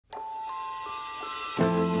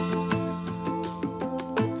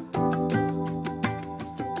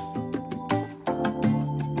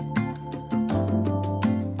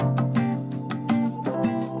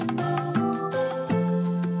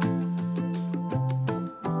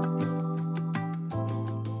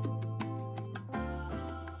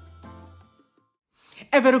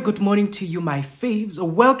A very good morning to you, my faves.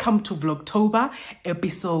 Welcome to Vlogtober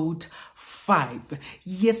EP5.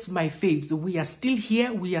 Yes, my faves, we are still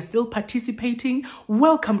here. We are still participating.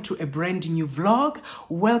 Welcome to a brand new vlog.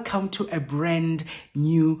 Welcome to a brand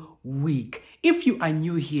new week. If you are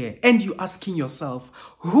new here and you're asking yourself,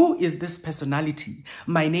 who is this personality?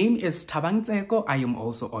 My name is Thabang. I am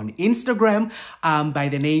also on Instagram by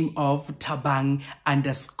the name of Thabang_.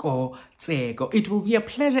 It will be a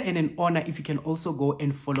pleasure and an honor if you can also go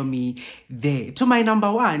and follow me there. To my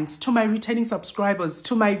number ones, to my returning subscribers,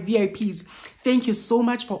 to my VIPs, thank you so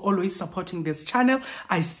much for always supporting this channel.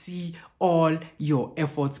 I see all your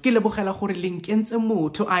efforts.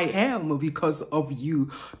 To I am because of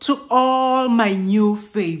you. To all my new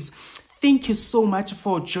faves, thank you so much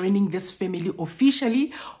for joining this family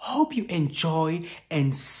officially. Hope you enjoy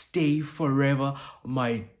and stay forever,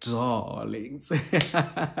 my darlings.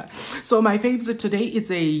 So my faves, today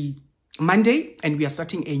it's a Monday and we are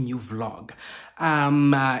starting a new vlog.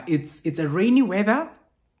 It's a rainy weather.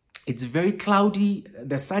 It's very cloudy.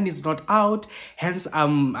 The sun is not out. Hence,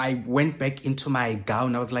 I went back into my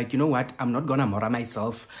gown. I was like, you know what? I'm not gonna mora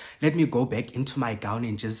myself. Let me go back into my gown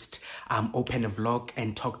and just open a vlog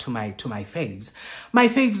and talk to my faves. My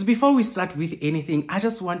faves, before we start with anything, I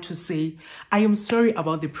just want to say I am sorry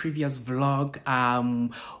about the previous vlog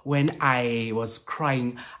when I was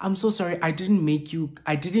crying. I'm so sorry. I didn't mean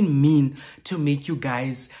to make you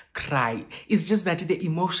guys cry. It's just that the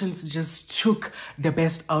emotions just took the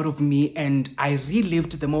best out of me and I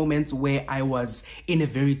relived the moments where I was in a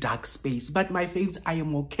very dark space. But my faves, I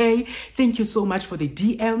am okay. Thank you so much for the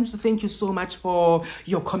DMs. Thank you so much for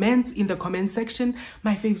your comments in the comment section.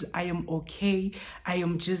 My faves, I am okay. I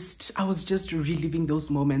was just reliving those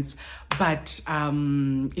moments, but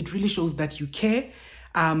it really shows that you care.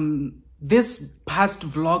 This past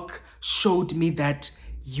vlog showed me that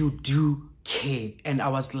you do care, and I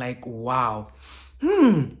was like, wow.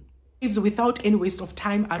 Without any waste of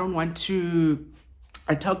time, I don't want to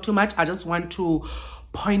talk too much. I just want to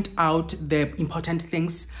point out the important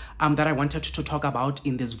things that I wanted to talk about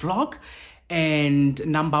in this vlog. And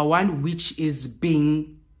number one, which is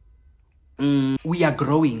being we are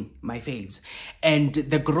growing, my faves, and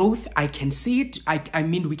the growth, I can see it. I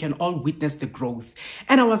mean, we can all witness the growth.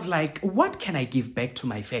 And I was like, what can I give back to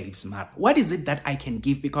my faves, Mara? What is it that I can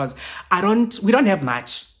give? Because we don't have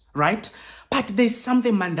much, right? But there's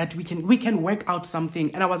something, man, that we can work out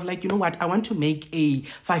something. And I was like, you know what? I want to make a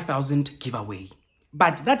 5,000 giveaway.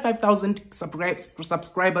 But that 5,000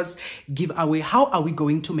 subscribers giveaway, how are we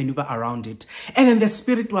going to maneuver around it? And then the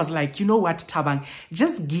spirit was like, you know what, Thabang,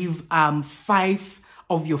 just give 5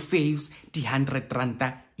 of your faves the 100 rand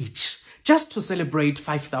each, just to celebrate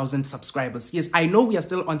 5,000 subscribers. Yes, I know we are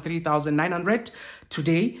still on 3,900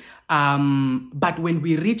 today, but when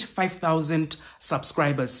we reach 5,000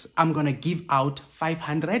 subscribers, I'm gonna give out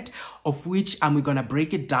 500, of which we're gonna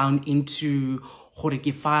break it down into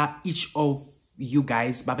each of you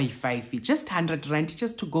guys, Baba 5, just 100 rand,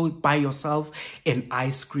 just to go buy yourself an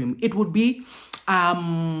ice cream. It would be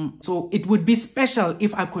so it would be special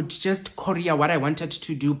if I could just courier what I wanted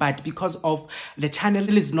to do, but because of the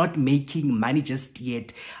channel is not making money just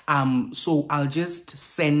yet, so I'll just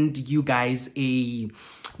send you guys a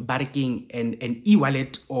barking an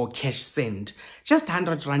e-wallet or cash send, just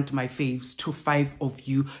 100 rand, my faves, to 5 of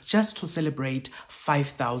you, just to celebrate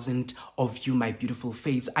 5,000 of you, my beautiful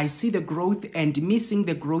faves. I see the growth, and missing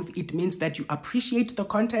the growth, it means that you appreciate the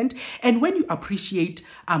content. And when you appreciate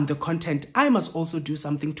the content, I must also do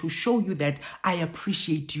something to show you that I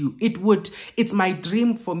appreciate you. It's my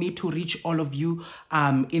dream for me to reach all of you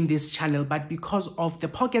in this channel, but because of the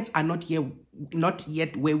pockets are not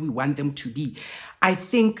yet where we want them to be, I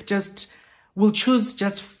think we'll choose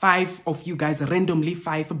just 5 of you guys, randomly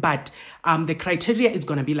 5, but the criteria is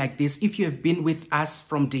going to be like this. If you have been with us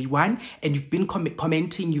from day one and you've been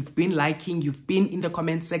commenting, you've been liking, you've been in the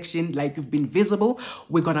comment section, like you've been visible,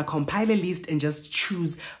 we're going to compile a list and just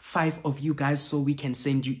choose 5 of you guys so we can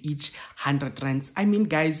send you each 100 rands. I mean,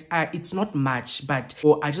 guys, it's not much, but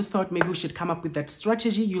I just thought maybe we should come up with that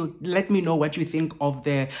strategy. You'll let me know what you think of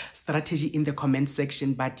the strategy in the comment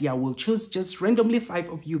section. But yeah, we'll choose just randomly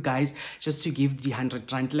 5 of you guys just to give the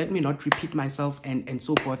 100 rand. Let me not repeat myself and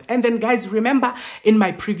so forth. And then, guys, remember in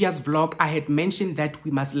my previous vlog, I had mentioned that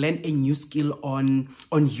we must learn a new skill on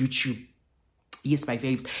YouTube. Yes, my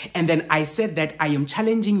faves. And then I said that I am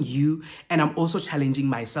challenging you and I'm also challenging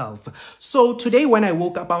myself. So today when I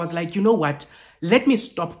woke up, I was like, you know what? Let me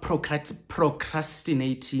stop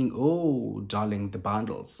procrastinating. Oh, darling, the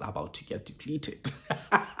bundles are about to get depleted.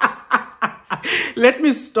 let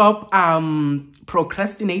me stop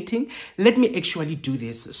procrastinating. Let me actually do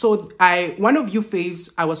this. So one of you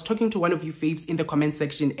faves, I was talking to one of you faves in the comment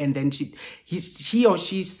section, and then he or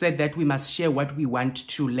she said that we must share what we want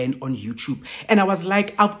to learn on YouTube. And I was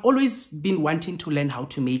like, I've always been wanting to learn how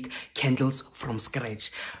to make candles from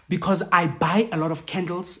scratch, because I buy a lot of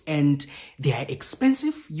candles and they are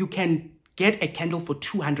expensive. You can get a candle for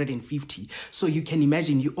 250. So you can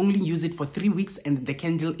imagine you only use it for 3 weeks and the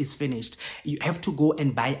candle is finished. You have to go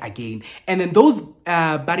and buy again. And then those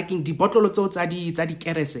baraking the bottle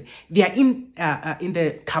they are in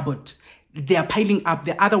the cupboard. They are piling up.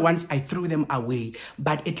 The other ones, I threw them away.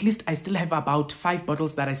 But at least I still have about 5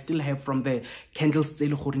 bottles that I still have from the candles.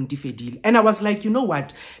 And I was like, you know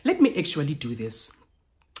what? Let me actually do this.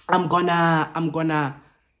 I'm gonna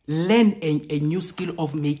learn a new skill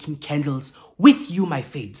of making candles with you, my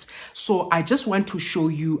faves. So I just want to show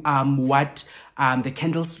you what the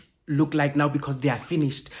candles look like now, because they are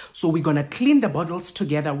finished. So we're gonna clean the bottles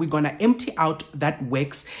together. We're gonna empty out that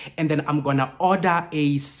wax, and then I'm gonna order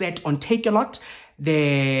a set on Take-A-Lot,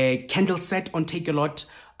 the candle set on Take-A-Lot,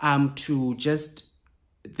 to just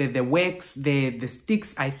the wax, the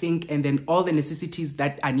sticks, I think, and then all the necessities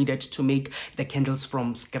that are needed to make the candles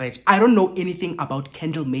from scratch. I don't know anything about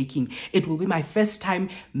candle making. It will be my first time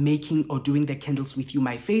making or doing the candles with you,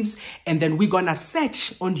 my faves. And then we're gonna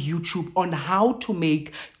search on YouTube on how to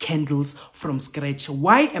make candles from scratch.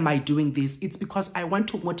 Why am I doing this? It's because I want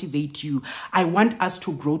to motivate you. I want us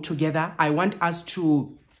to grow together. I want us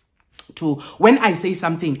to when I say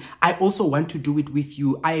something, I also want to do it with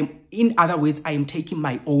you. In other words, I am taking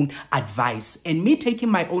my own advice, and me taking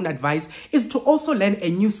my own advice is to also learn a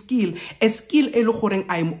new skill, a skill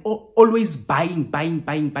I am always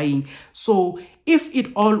buying. So if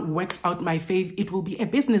it all works out, my fave, it will be a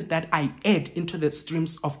business that I add into the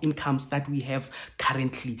streams of incomes that we have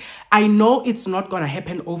currently. I know it's not going to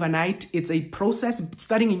happen overnight. It's a process.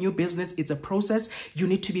 Starting a new business, it's a process. You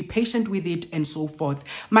need to be patient with it and so forth.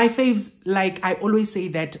 My faves, like I always say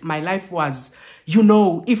that my life was, you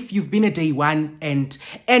know, if you've been a day one, and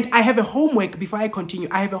I have a homework before I continue.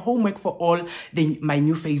 I have a homework for all my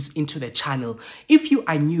new faves into the channel. If you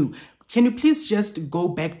are new, can you please just go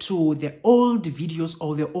back to the old videos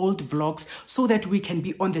or the old vlogs, so that we can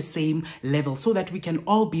be on the same level, so that we can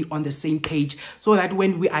all be on the same page, so that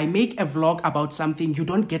when I make a vlog about something, you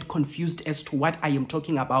don't get confused as to what I am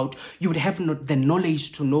talking about. You would have the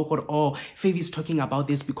knowledge to know what, oh, Fave is talking about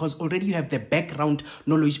this, because already you have the background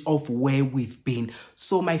knowledge of where we've been.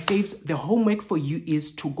 So my faves, the homework for you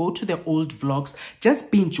is to go to the old vlogs,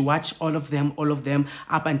 just binge watch all of them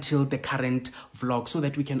up until the current vlog, so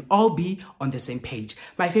that we can all be on the same page.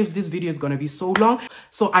 My faves, this video is gonna be so long,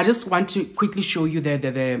 so I just want to quickly show you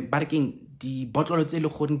the barking the bottle,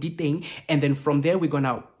 and then from there we're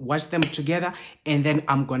gonna wash them together, and then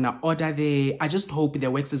I'm gonna order I just hope the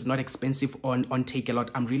wax is not expensive on Take-A-Lot.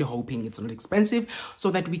 I'm really hoping it's not expensive, so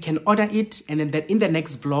that we can order it, and then in the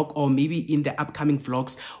next vlog, or maybe in the upcoming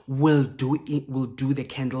vlogs, we'll do the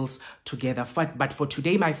candles together. But for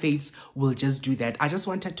today, my faves, we'll just do that. I just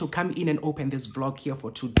wanted to come in and open this vlog here for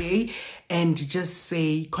today, and just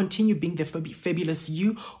say, continue being the fabulous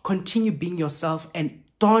you, continue being yourself, and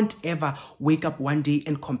don't ever wake up one day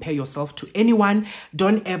and compare yourself to anyone.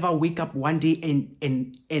 Don't ever wake up one day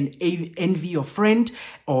and envy your friend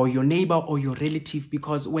or your neighbor or your relative,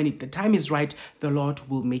 because when the time is right, the Lord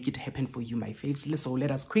will make it happen for you, my faves. So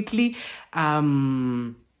let us quickly, let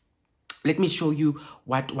me show you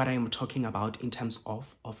what I am talking about in terms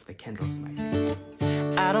of the candles, my faves.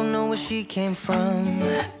 I don't know where she came from.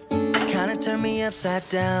 Kinda turned me upside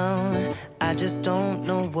down. I just don't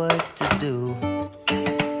know what to do.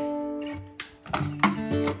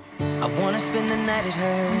 I wanna spend the night at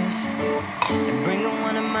hers and bring her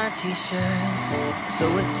one of my t-shirts,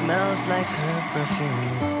 so it smells like her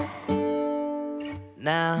perfume.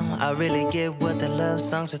 Now I really get what the love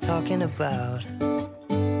songs are talking about,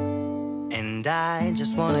 and I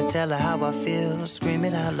just wanna tell her how I feel, scream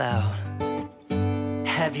it out loud.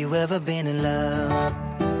 Have you ever been in love?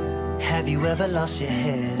 Have you ever lost your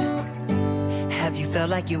head? Have you felt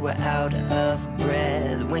like you were out of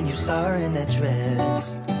breath when you saw her in that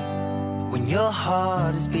dress? When your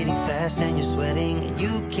heart is beating fast and you're sweating and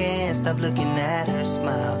you can't stop looking at her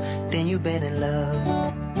smile, then you've been in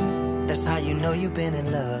love. That's how you know you've been in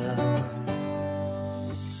love.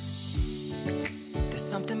 There's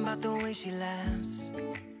something about the way she laughs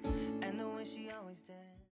and the way she always does.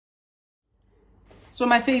 So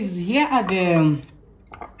my faves, here are the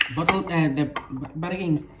bottle,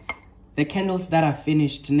 the candles that are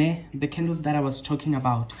finished, the candles that I was talking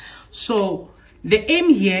about. So the aim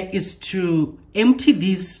here is to empty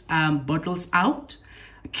these bottles out,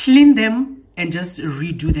 clean them, and just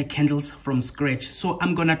redo the candles from scratch. So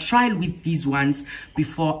I'm gonna trial with these ones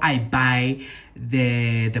before I buy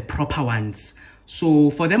the proper ones. So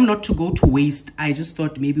for them not to go to waste, I just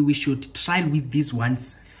thought maybe we should trial with these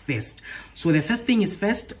ones first. So the first thing is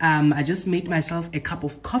first, I just made myself a cup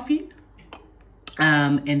of coffee,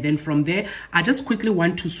 and then from there I just quickly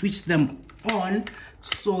want to switch them on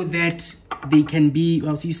so that they can be,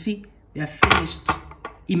 well, so you see they are finished.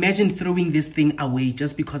 Imagine throwing this thing away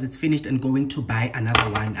just because it's finished and going to buy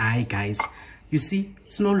another one. Aye guys, you see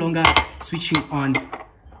it's no longer switching on.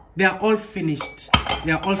 They are all finished.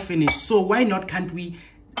 They are all finished. So why not can't we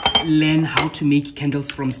learn how to make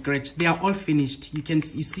candles from scratch? They are all finished. You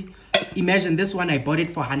see, imagine this one I bought it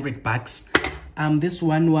for $100. This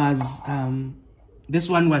one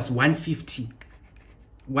was 150.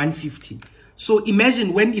 So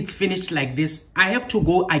imagine when it's finished like this, I have to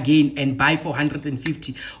go again and buy for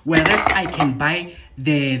 150, whereas I can buy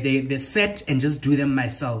the set and just do them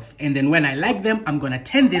myself. And then when I like them, I'm gonna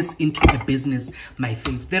turn this into a business, my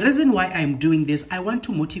faves. The reason why I'm doing this, I want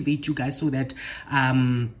to motivate you guys so that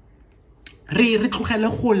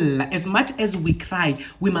as much as we cry,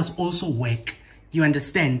 we must also work. You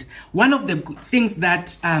understand? One of the things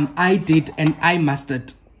that I did and I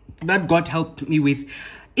mastered, that God helped me with,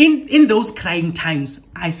 in those crying times,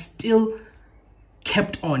 I still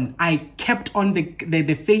kept on. I kept on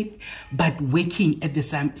the faith, but working at the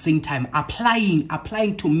same time, applying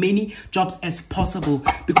to many jobs as possible,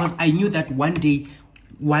 because I knew that one day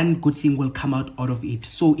one good thing will come out of it.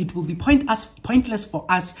 So it will be pointless for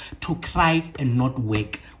us to cry and not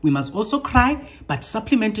work. We must also cry, but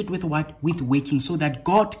supplement it with what? With working, so that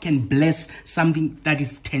God can bless something that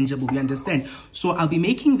is tangible. You understand? So I'll be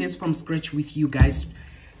making this from scratch with you guys.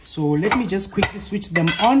 So let me just quickly switch them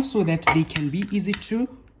on so that they can be easy to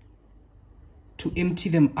empty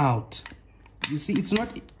them out. You see, it's not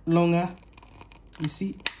longer, you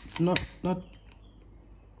see, it's not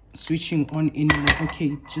switching on anymore. Okay,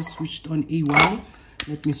 it just switched on a while.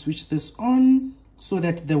 Let me switch this on so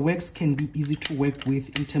that the wax can be easy to work with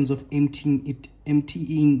in terms of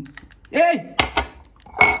emptying. Hey!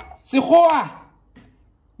 Sehoa!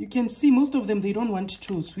 You can see most of them, they don't want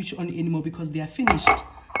to switch on anymore because they are finished.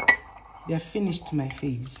 They are finished, my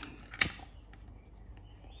faves.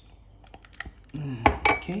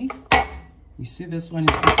 Okay. You see this one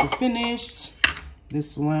is also finished.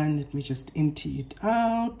 This one, let me just empty it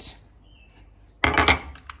out.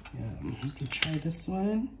 You can try this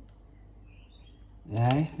one.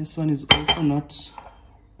 Yeah, this one is also not.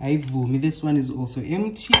 This one is also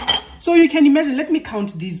empty. So you can imagine, let me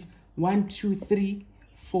count these. 1, 2, 3,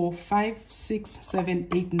 4, 5, 6, 7,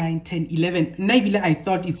 8, 9, 10, 11. Naibila, I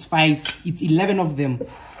thought it's 5. It's 11 of them.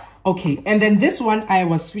 Okay, and then this one I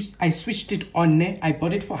switched it on. I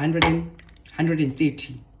bought it for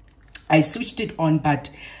 130. I switched it on, but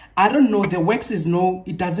I don't know, the wax is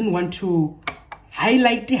it doesn't want to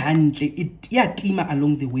highlight the handle. It tima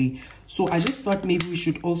along the way. So I just thought maybe we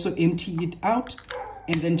should also empty it out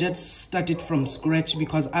and then just start it from scratch,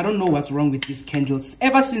 because I don't know what's wrong with these candles.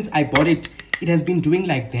 Ever since I bought it, it has been doing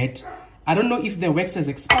like that. I don't know if the wax has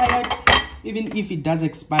expired. Even if it does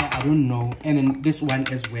expire, I don't know. And then this one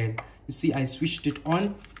as well. You see, I switched it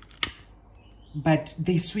on, but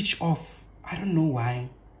they switch off. I don't know why.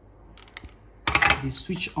 They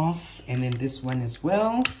switch off, and then this one as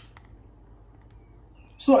well.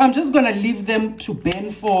 So I'm just gonna leave them to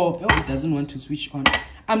burn for, oh, it doesn't want to switch on.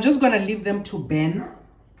 I'm just gonna leave them to burn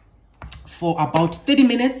for about 30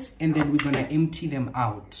 minutes, and then we're gonna empty them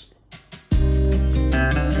out.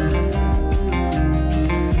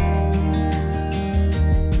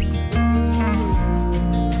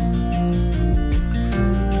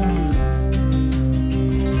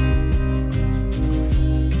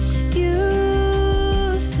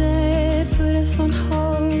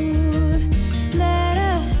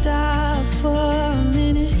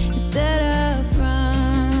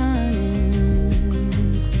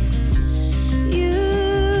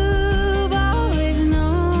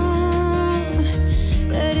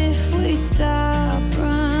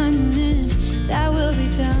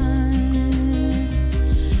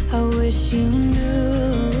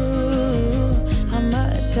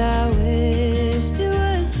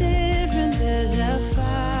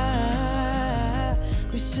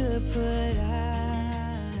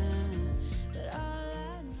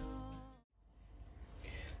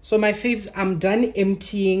 So my faves, I'm done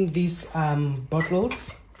emptying these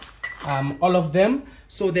bottles, all of them.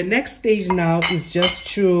 So the next stage now is just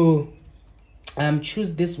to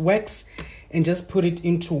choose this wax and just put it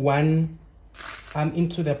into one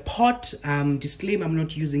into the pot. Disclaimer, I'm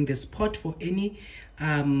not using this pot for any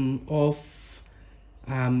of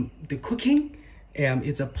the cooking.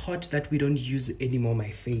 It's a pot that we don't use anymore, my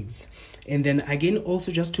faves. And then again,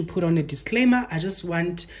 also just to put on a disclaimer, I just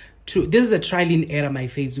want to, this is a trial and error, my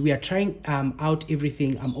faves. We are trying out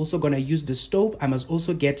everything. I'm also gonna use the stove. I must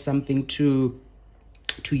also get something to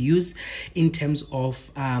use in terms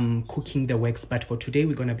of cooking the wax, but for today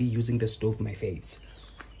we're gonna be using the stove, my faves.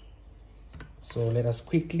 So let us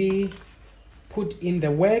quickly put in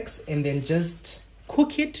the wax and then just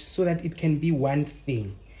cook it so that it can be one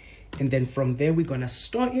thing. And then from there, we're gonna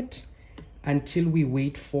store it until we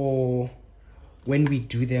wait for when we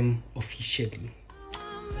do them officially.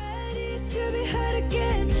 I'm ready to be hurt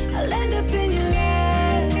again. I'll end up in your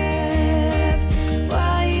lap.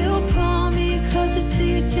 While you pull me closer to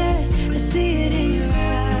your chest, I see it in your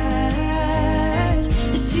eyes.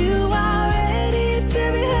 That you are ready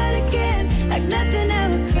to be hurt again, like nothing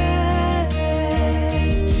ever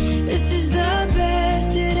crashed. This is the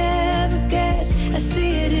best it ever gets. I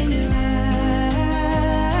see it in your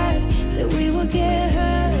eyes, that we will get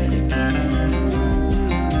hurt again.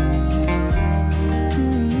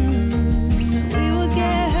 We will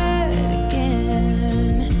get hurt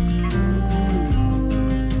again.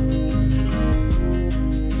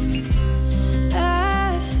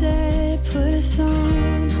 I said put us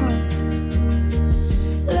on hold.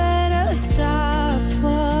 Let us stop for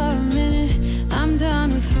a minute. I'm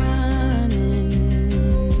done with running.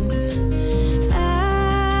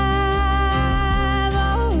 I've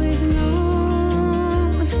always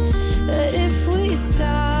known that if we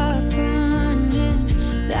stop running,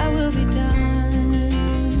 that will be done.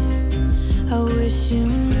 I wish you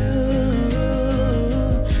knew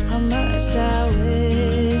how much I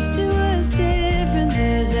wished it was different.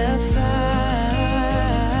 There's a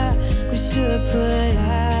fire we should put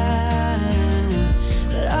out,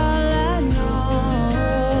 but all I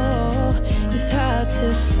know is how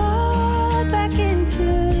to fall back into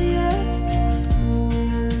you.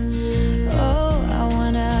 Oh, I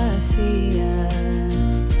wanna see ya.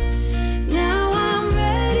 Now I'm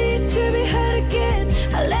ready to be hurt again.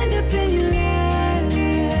 I'll end up in your lap.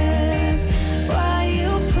 While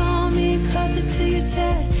you pull me closer to your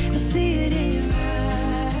chest, I see it in your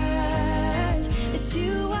eyes. That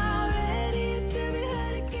you are ready to be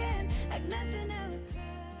hurt again, like nothing ever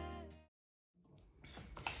crashed.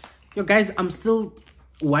 Yo guys, I'm still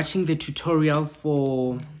watching the tutorial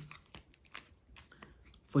for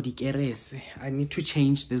the keres. I need to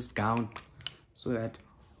change this gown so that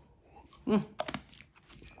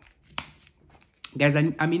guys,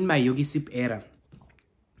 I'm in my yogi sip era.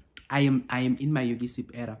 I am in my yogi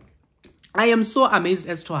sip era. I am so amazed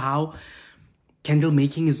as to how candle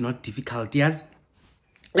making is not difficult. Yes,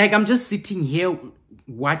 like I'm just sitting here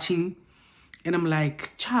watching and I'm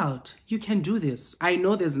like, child, you can do this. I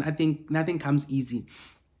know there's nothing comes easy,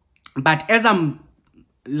 but as I'm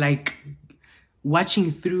like watching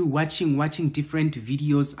different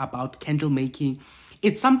videos about candle making,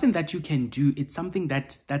 it's something that you can do. It's something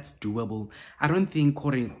that's doable. I don't think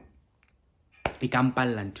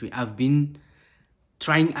I've been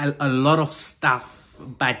trying a lot of stuff,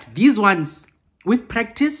 but these ones with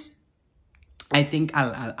practice, I think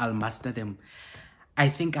I'll master them. I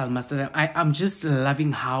think I'll master them. I'm just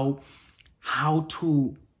loving how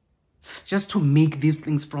to make these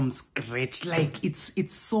things from scratch. Like it's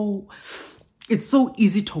so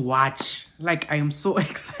easy to watch. Like I am so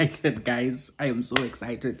excited, guys. I am so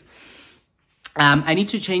excited. I need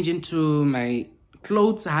to change into my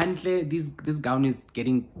clothes. This gown is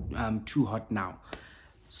getting too hot now.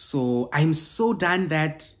 So I'm so done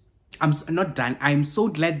that I'm not done. I'm so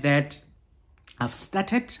glad that I've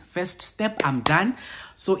started. First step, I'm done.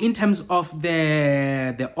 So in terms of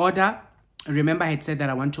the order, remember I had said that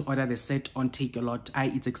I want to order the set on Take A Lot.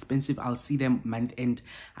 It's expensive. I'll see them month end.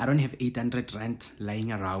 I don't have 800 rand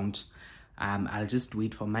lying around. I'll just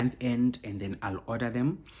wait for month end and then I'll order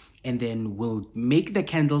them. And then we'll make the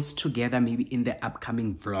candles together maybe in the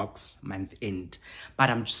upcoming vlogs month end. But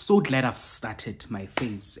I'm so glad I've started, my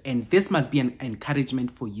faves. And this must be an encouragement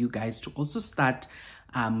for you guys to also start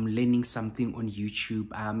learning something on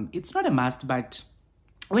YouTube. It's not a must, but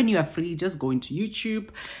when you are free, just go into YouTube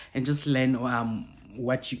and just learn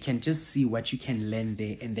what you can, just see what you can learn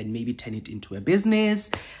there, and then maybe turn it into a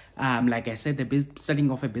business. Like I said,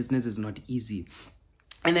 starting off a business is not easy.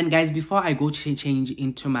 And then guys, before I go change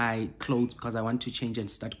into my clothes, because I want to change and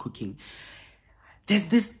start cooking, there's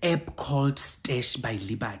this app called Stash by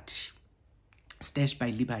Liberty. Stash by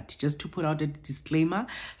Liberty. Just to put out a disclaimer,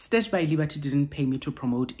 Stash by Liberty didn't pay me to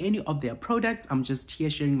promote any of their products. I'm just here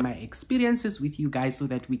sharing my experiences with you guys so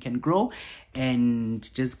that we can grow and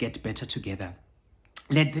just get better together.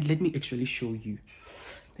 Let me actually show you.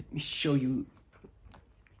 Let me show you.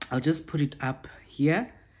 I'll just put it up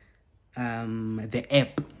here. The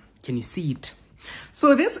app. Can you see it?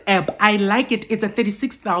 So this app, I like it. It's a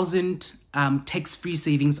 36,000 tax-free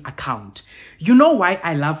savings account. You know why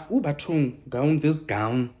I love this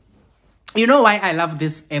gown. You know why I love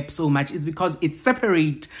this app so much is because it's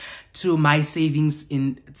separate to my savings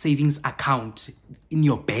account in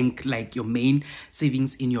your bank, like your main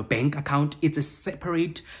savings in your bank account. It's a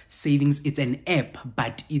separate savings. It's an app,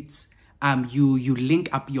 but it's you link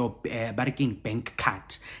up your bank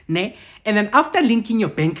card, ne? And then after linking your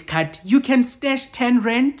bank card, you can stash 10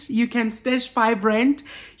 rand, you can stash 5 rand,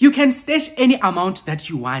 you can stash any amount that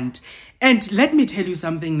you want. And let me tell you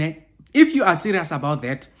something, ne? If you are serious about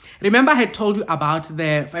that, remember I had told you about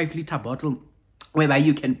the 5-liter bottle whereby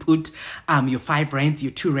you can put your 5 rands,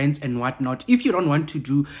 your 2 rands and whatnot. If you don't want to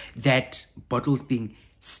do that bottle thing,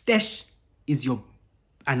 stash is your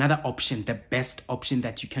another option, the best option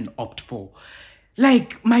that you can opt for.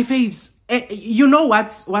 Like my faves, you know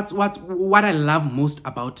what I love most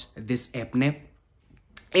about this app, ne?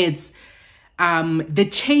 It's the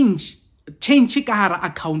change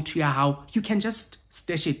account to your how you can just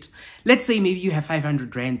stash it. Let's say maybe you have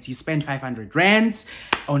 500 rands, you spend 500 rands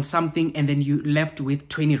on something and then you left with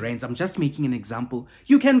 20 rands. I'm just making an example.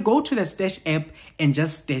 You can go to the stash app and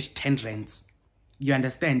just stash 10 rands. You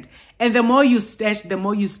understand? And the more you stash,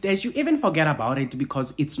 you even forget about it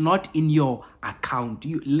because it's not in your account.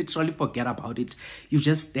 You literally forget about it. You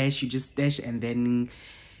just stash, and then,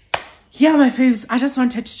 yeah, my faves, I just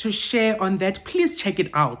wanted to share on that. Please check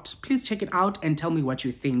it out. Please check it out and tell me what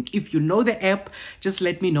you think. If you know the app, just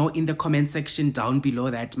let me know in the comment section down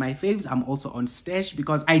below that. My faves, I'm also on Stash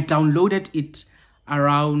because I downloaded it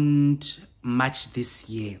around March this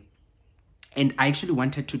year. And I actually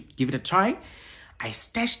wanted to give it a try. I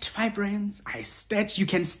stashed 5 rands. You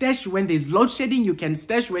can stash when there's load shedding. You can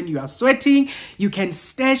stash when you are sweating. You can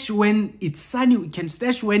stash when it's sunny. You can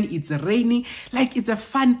stash when it's raining. Like, it's a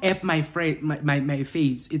fun app, my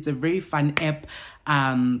faves. It's a very fun app.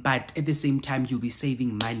 But at the same time, you'll be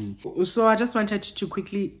saving money. So I just wanted to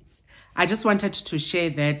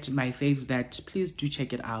share that, my faves, that please do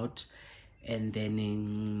check it out. And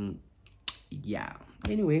then, yeah.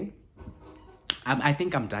 Anyway, I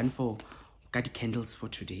think I'm done for got the candles for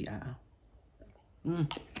today.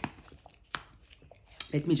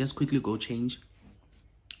 Let me just quickly go change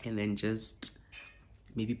and then just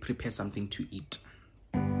maybe prepare something to eat.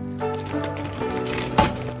 You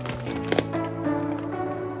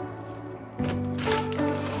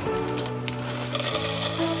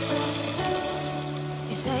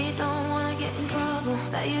say you don't want to get in trouble,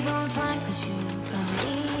 that you don't find 'cause you got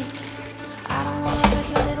me. I don't want to break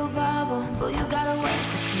your little bubble, but you gotta wait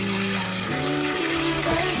with you.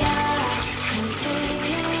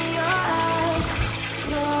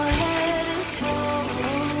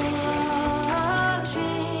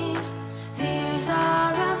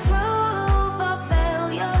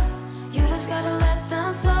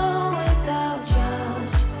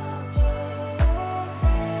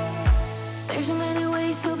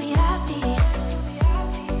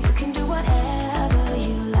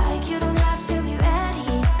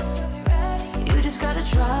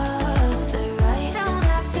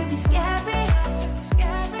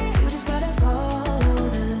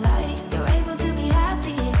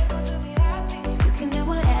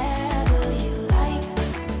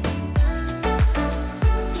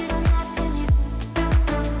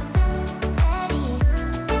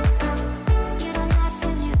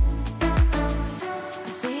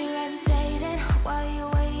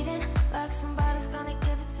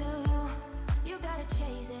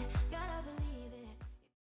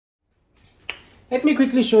 Let me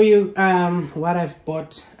quickly show you what I've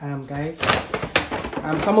bought, guys.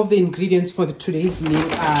 Some of the ingredients for today's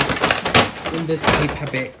meal are in this paper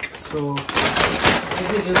bag. So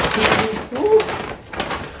let me just quickly,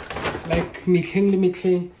 like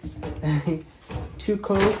mixing 2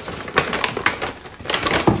 Cokes.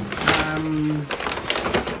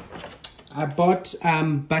 I bought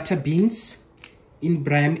butter beans in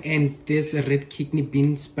Bram and this red kidney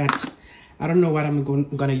beans, but I don't know what I'm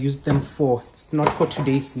gonna use them for. It's not for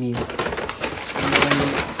today's meal. And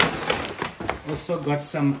then also got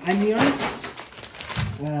some onions.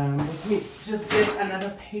 Let me just get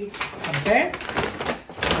another paper bag.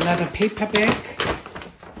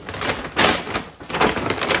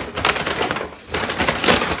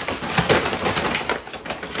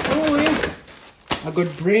 Oh, yeah. I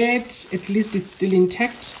got bread, at least it's still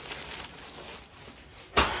intact.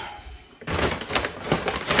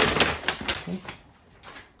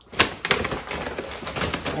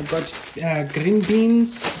 I got green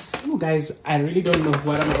beans. Oh guys, I really don't know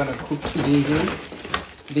what I'm gonna cook today here.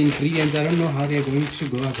 The ingredients, I don't know how they're going to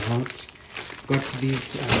go about. Got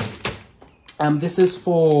these this is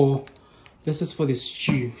for the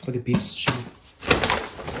stew, for the beef stew.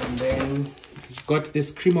 And then got this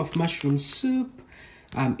cream of mushroom soup.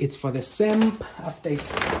 It's for the samp after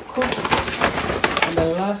it's cooked. And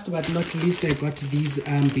then last but not least, I got these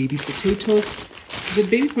baby potatoes. The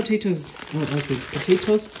baby potatoes,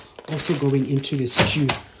 potatoes also going into the stew.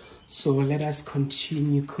 So let us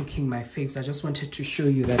continue cooking my faves. I just wanted to show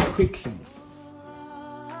you that quickly.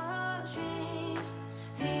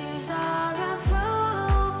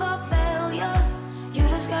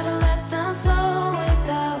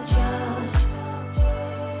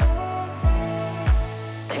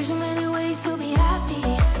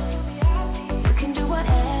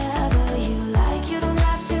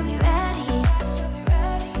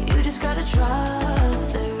 Trust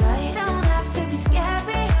the right, don't have to be scary.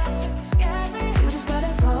 You just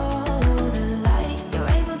gotta follow the light. You're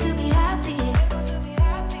able to be happy.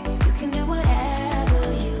 You can do whatever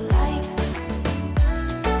you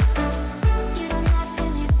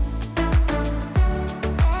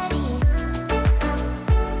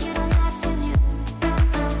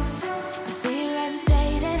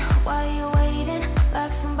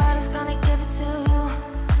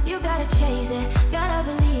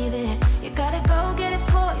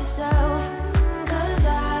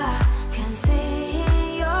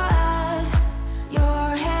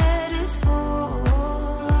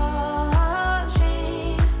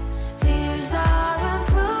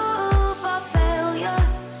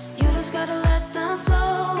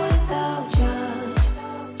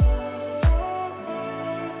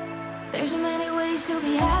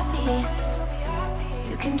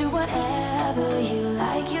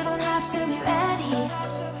like. You don't have to be ready.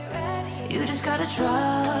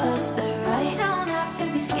 You don't have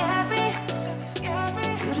to be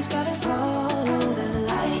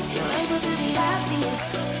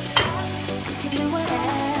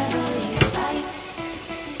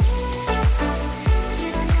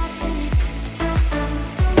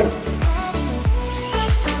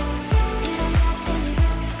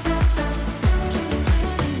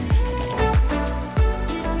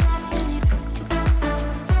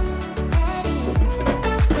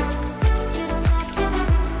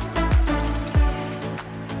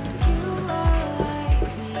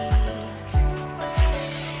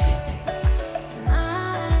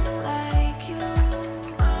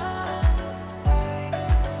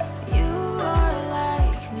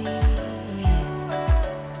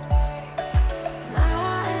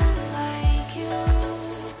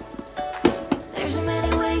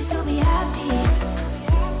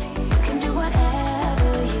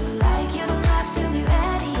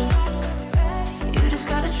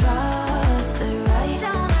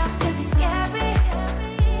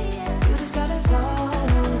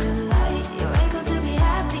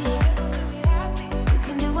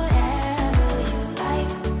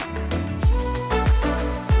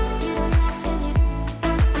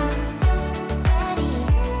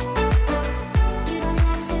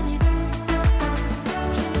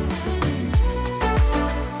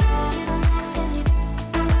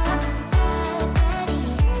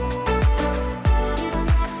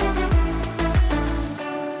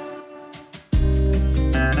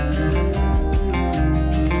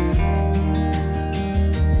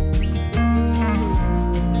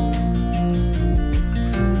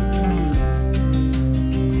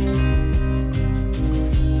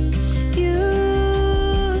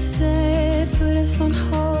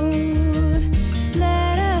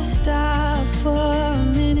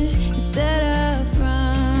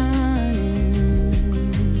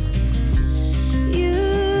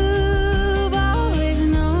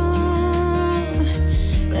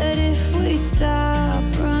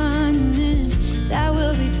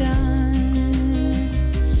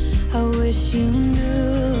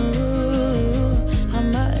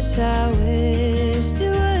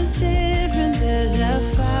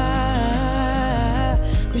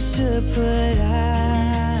put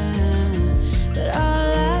out, but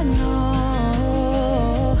all I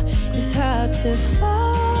know is how to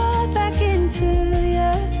fall back into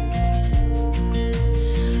you.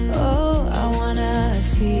 Oh, I wanna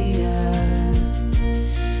see you.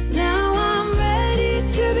 Now I'm ready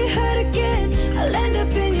to be hurt again. I'll end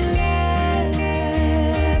up in your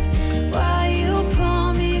lap while you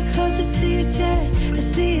pull me closer to your chest. I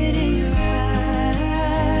see it in your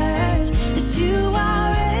eyes that you are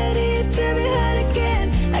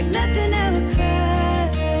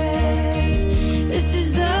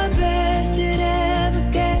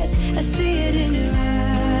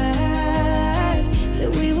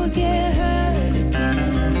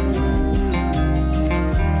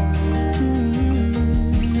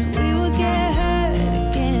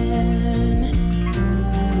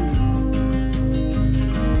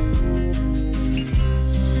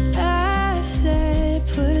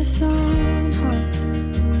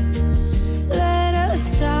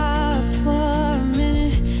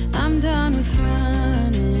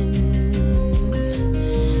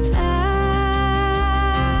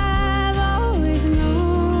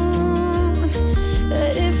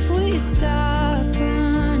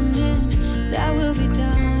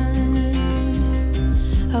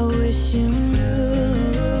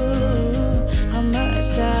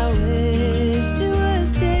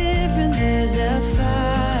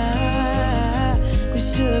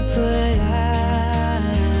put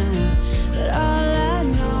out, but all I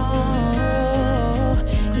know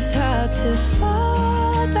is how to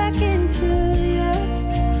fall back into you.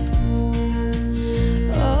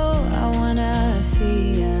 Oh, I wanna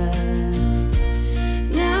see ya.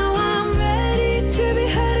 Now I'm ready to be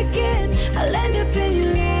hurt again. I'll end up in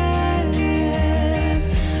your lap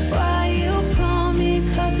while you pull me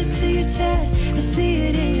closer to your chest. You see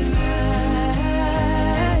it in your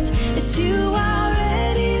eyes. It's you are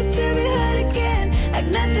ready to be hurt again, like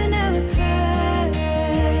nothing ever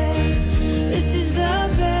crashed. This is the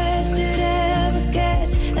best it ever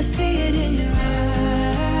gets. I see it in your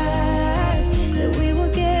eyes that we will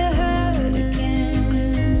get hurt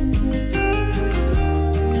again.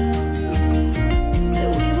 That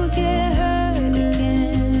we will get hurt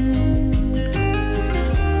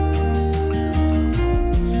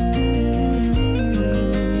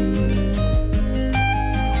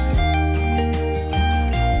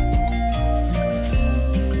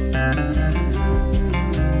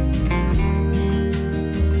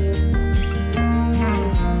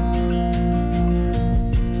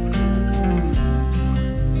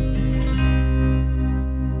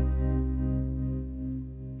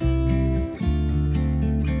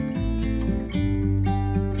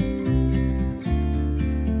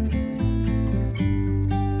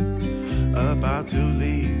About to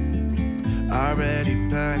leave, already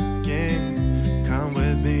packing. Come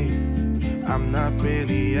with me, I'm not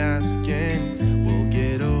really asking. We'll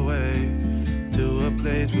get away to a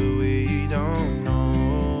place where we don't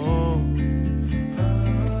know.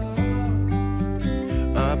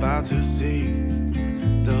 About to see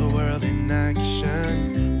the world in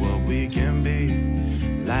action, what we can be,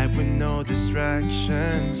 life with no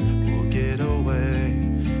distractions. We'll get away,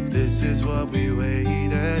 this is what we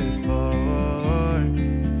waited for.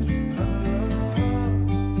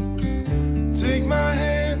 Take my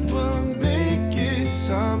hand, we'll make it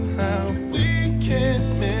somehow. We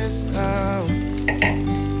can't miss out.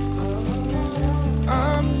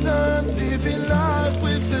 I'm done living life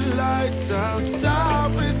with the lights out, die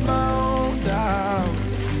with my own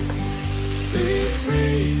doubts. Be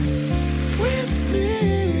free with me.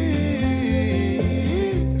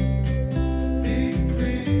 Be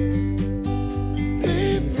free.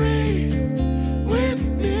 Be free with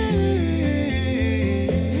me.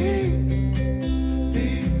 Be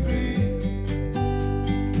free.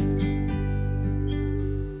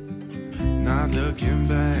 Not looking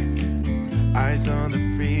back, eyes on the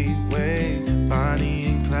freeway, Bonnie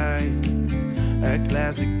and Clyde, a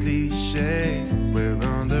classic cliche. We're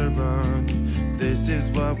on the run, this is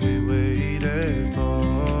what we waited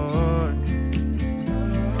for.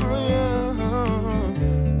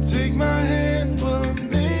 Take my hand, we'll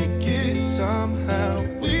make it somehow.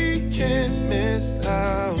 We can't miss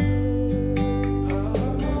out.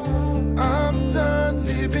 I'm done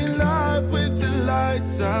living life with the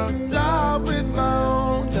lights out, die with my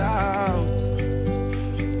own doubts.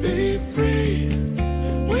 Be free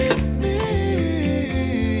with me.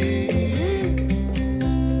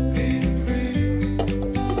 Be free.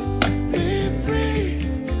 Be free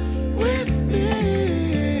with me.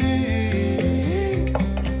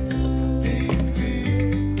 Be free.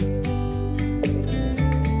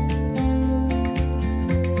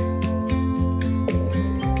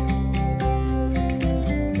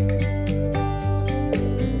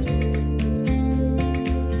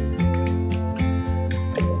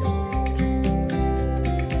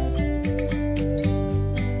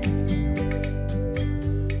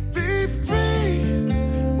 Be free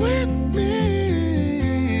with me.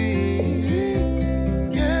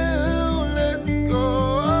 Yeah, let's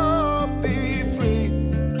go. Be free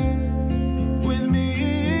with me.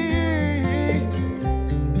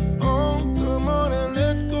 Oh, come on and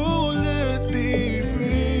let's go. Let's be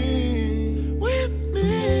free with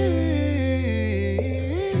me.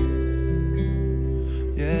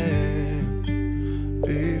 Yeah,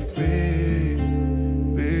 be free.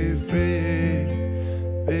 Be free.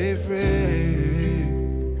 Be free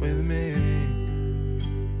with me.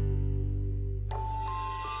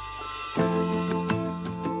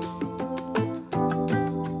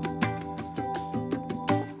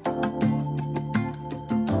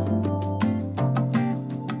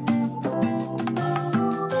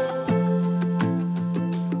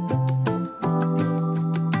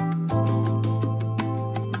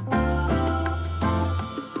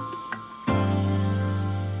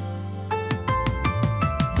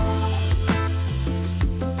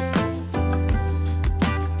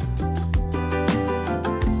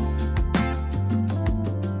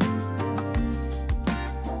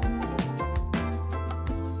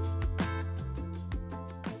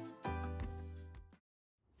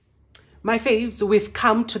 My faves, we've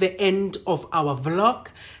come to the end of our vlog.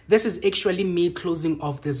 This is actually me closing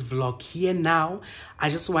off this vlog here now. I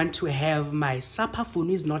just want to have my supper.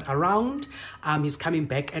 Funu is not around. He's coming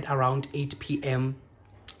back at around 8 p.m.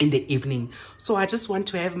 in the evening. So I just want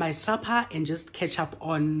to have my supper and just catch up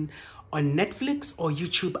on Netflix or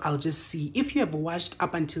YouTube. I'll just see. If you have watched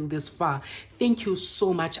up until this far, thank you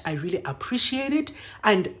so much. I really appreciate it.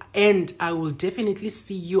 And I will definitely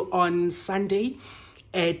see you on Sunday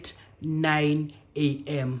at 9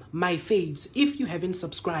 a.m. My faves, if you haven't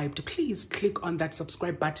subscribed, please click on that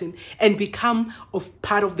subscribe button and become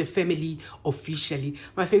part of the family officially.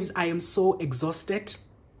 My faves, I am so exhausted.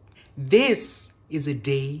 This is a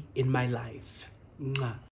day in my life. Mwah.